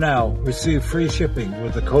 Order now. Receive free shipping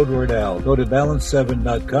with the code word AL. Go to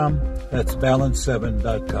balance7.com. That's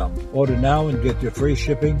balance7.com. Order now and get your free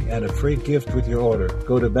shipping and a free gift with your order.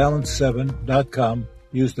 Go to balance7.com.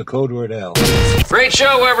 Use the code word AL. Great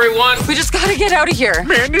show, everyone. We just gotta get out of here.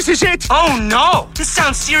 Man, this is it. Oh, no. This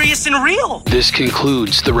sounds serious and real. This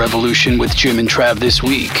concludes The Revolution with Jim and Trav this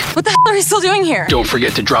week. What the hell are we still doing here? Don't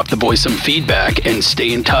forget to drop the boys some feedback and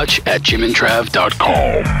stay in touch at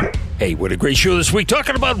jimandtrav.com. Hey, what a great show this week,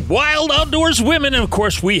 talking about wild outdoors women. And, of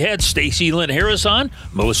course, we had Stacy Lynn Harris on,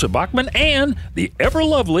 Melissa Bachman, and the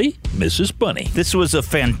ever-lovely Mrs. Bunny. This was a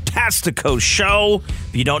fantastico show.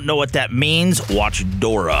 If you don't know what that means, watch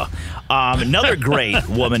Dora. Another great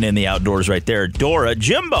woman in the outdoors right there, Dora.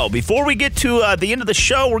 Jimbo, before we get to the end of the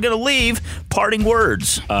show, we're going to leave parting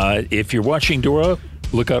words. If you're watching Dora,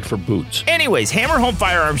 look out for boots. Anyways, Hammer Home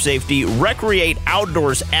Firearm Safety, recreate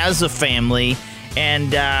outdoors as a family.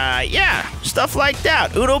 And, Stuff like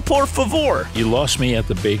that. Uno por favor. You lost me at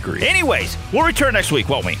the bakery. Anyways, we'll return next week,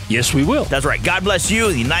 won't we? Yes, we will. That's right. God bless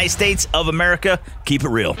you, the United States of America. Keep it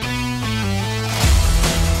real.